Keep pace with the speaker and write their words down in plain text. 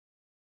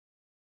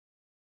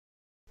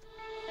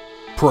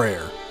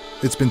Prayer.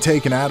 It's been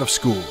taken out of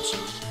schools.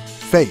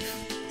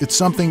 Faith. It's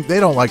something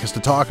they don't like us to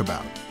talk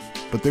about.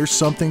 But there's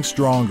something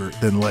stronger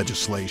than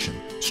legislation,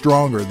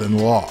 stronger than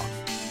law.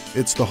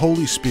 It's the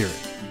Holy Spirit,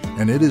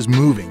 and it is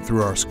moving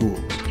through our schools.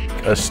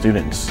 Us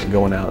students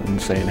going out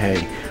and saying,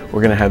 hey,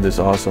 we're going to have this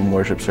awesome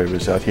worship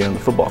service out here on the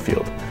football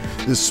field.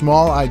 This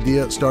small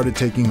idea started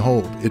taking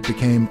hold. It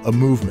became a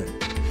movement.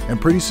 And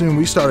pretty soon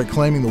we started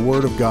claiming the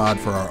Word of God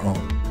for our own.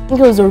 I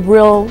think it was a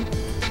real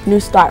new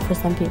start for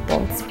some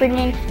people. It's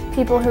bringing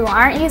people who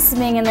aren't used to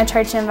being in the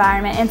church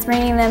environment, it's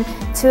bringing them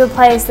to a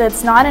place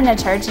that's not in a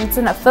church, it's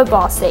in a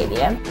football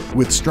stadium.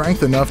 With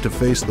strength enough to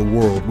face the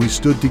world, we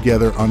stood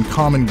together on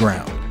common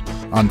ground,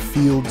 on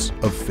fields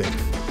of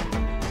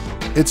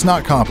faith. It's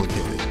not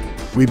complicated.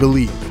 We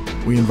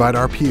believe. We invite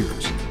our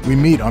peers. We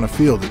meet on a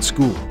field at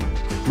school.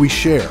 We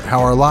share how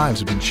our lives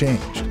have been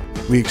changed.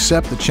 We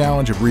accept the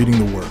challenge of reading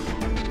the Word.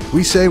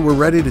 We say we're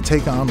ready to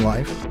take on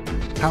life.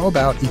 How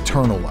about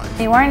eternal life?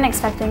 They weren't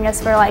expecting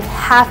us for like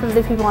half of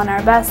the people on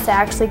our bus to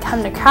actually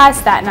come to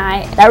Christ that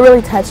night. That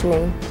really touched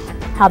me,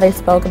 how they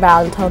spoke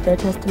about and told their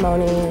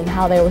testimony and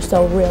how they were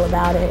so real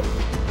about it.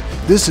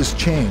 This is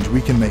change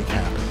we can make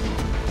happen.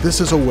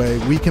 This is a way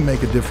we can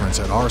make a difference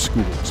at our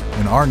schools,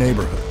 in our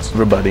neighborhoods.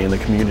 Everybody in the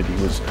community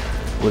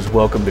was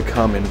welcome to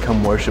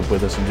come worship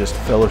with us and just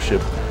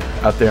fellowship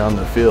out there on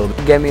the field.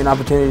 It gave me an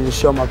opportunity to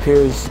show my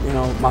peers,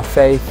 my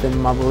faith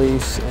and my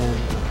beliefs,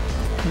 and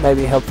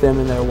maybe help them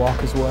in their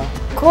walk as well.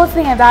 The cool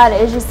thing about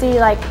it is you see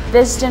like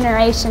this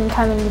generation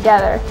coming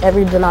together.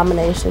 Every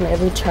denomination,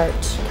 every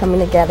church coming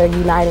together,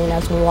 uniting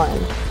as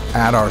one.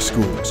 At our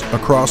schools,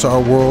 across our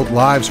world,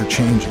 lives are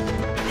changing.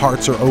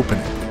 Hearts are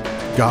opening.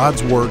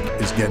 God's work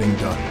is getting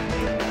done.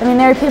 I mean,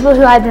 there are people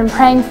who I'd been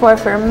praying for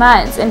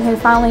months and who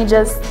finally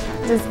just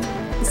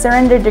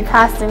surrendered to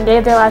Christ and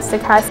gave their lives to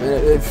Christ.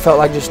 It felt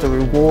like just a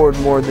reward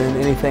more than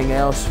anything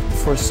else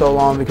for so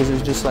long, because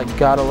it's just like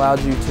God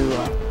allowed you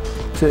to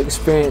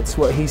experience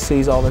what He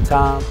sees all the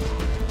time.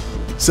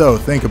 So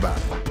think about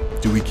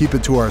it. Do we keep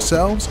it to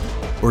ourselves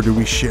or do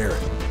we share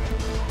it?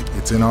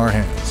 It's in our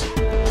hands.